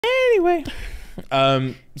Anyway,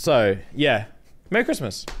 so yeah, Merry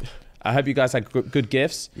Christmas. I hope you guys had good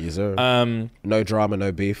gifts. Yes, sir. No drama,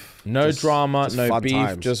 no beef. No drama, no beef,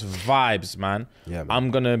 times. just vibes, man. Yeah, man. I'm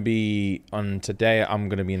gonna be in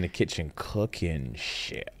the kitchen cooking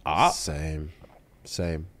shit up. Same.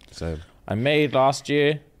 I made last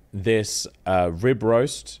year this rib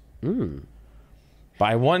roast, but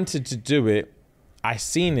I wanted to do it. I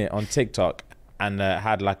seen it on TikTok and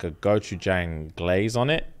had like a gochujang glaze on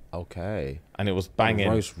it. Okay. And it was banging.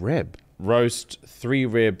 Roast rib. Roast 3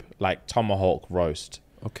 rib like tomahawk roast.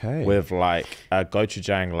 Okay. With like a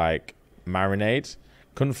gochujang like marinade.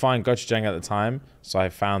 Couldn't find gochujang at the time, so I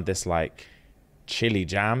found this like chili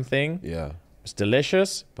jam thing. Yeah. It's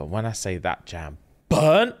delicious, but when I say that jam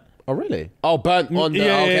burnt. Oh really? Oh, burnt on the.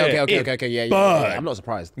 Yeah, Okay. Yeah. I'm not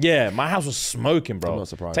surprised. Yeah, my house was smoking, bro. I'm not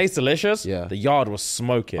surprised. Tastes delicious. Yeah. The yard was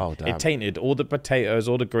smoking. Oh, damn. It tainted all the potatoes,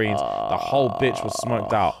 all the greens. The whole bitch was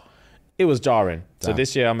smoked out. It was jarring. Damn. So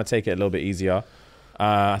this year I'm gonna take it a little bit easier.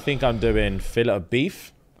 I think I'm doing fillet of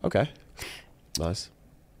beef. Okay. Nice.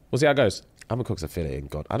 We'll see how it goes. I haven't cooked a fillet in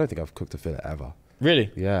God. I don't think I've cooked a fillet ever.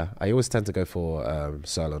 Really? Yeah. I always tend to go for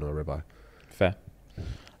sirloin or ribeye. Fair.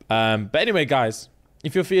 But anyway, guys,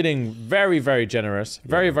 if you're feeling very, very generous,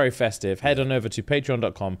 very festive, head on over to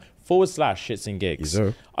patreon.com/ShxtsnGigs. Yes,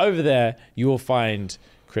 sir. Over there, you will find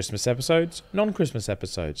Christmas episodes, non-Christmas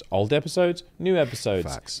episodes, old episodes, new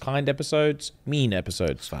episodes, Facts. kind episodes, mean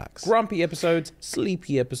episodes, Facts. grumpy episodes,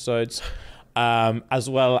 sleepy episodes, as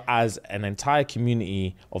well as an entire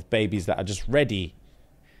community of babies that are just ready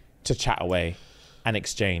to chat away and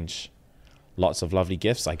exchange lots of lovely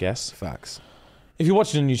gifts, I guess. Facts. If you're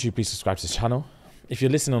watching on YouTube, please subscribe to this channel. If you're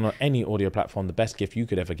listening on any audio platform, the best gift you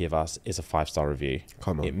could ever give us is a 5-star review.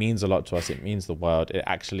 Come on. It means a lot to us. It means the world. It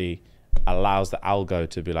actually allows the algo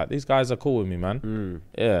to be like, these guys are cool with me, man.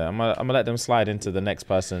 Yeah, I'm gonna let them slide into the next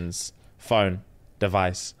person's phone,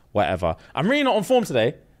 device, whatever. I'm really not on form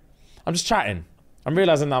today. I'm just chatting. I'm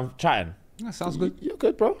realizing that I'm chatting. That sounds good. You're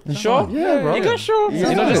good, bro. You sure? Yeah, bro. You good, sure?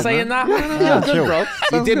 You're not just saying that? Yeah, good, bro.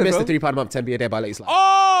 You did good, miss bro. the £3 a month, 10p a day by late slide.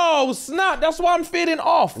 Oh, snap. That's why I'm feeling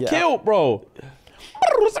off. Yeah. Killed, bro.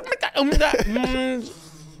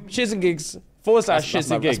 Shits and gigs.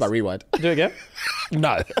 /shits and gigs. That's my rewind. Do it again.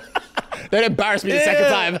 No. Don't embarrass me the second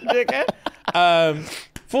time. Do it again.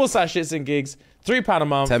 /shits and gigs. £3 a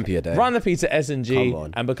month. 10p a day. Run the P to S&G Come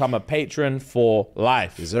on. and become a patron for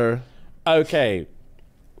life. Yes, sir. Okay.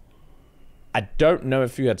 I don't know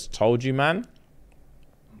if you had told you, man,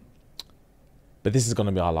 but this is going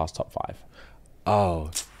to be our last top 5.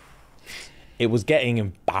 Oh. It was getting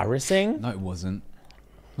embarrassing. No, it wasn't.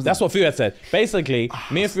 That's what Fuhad said. Basically,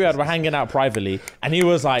 me and Fuhad were hanging out privately, and he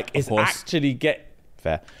was like, it's actually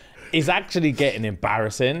getting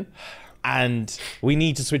embarrassing, and we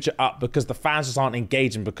need to switch it up because the fans just aren't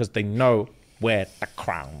engaging because they know where the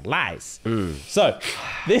crown lies. So,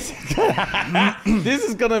 this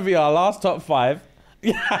is gonna be our last top 5.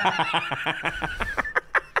 I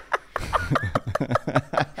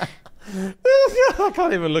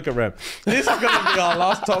can't even look at Rem. This is gonna be our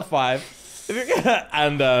last top 5.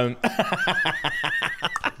 And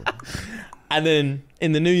and then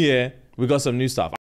in the new year, we got some new stuff.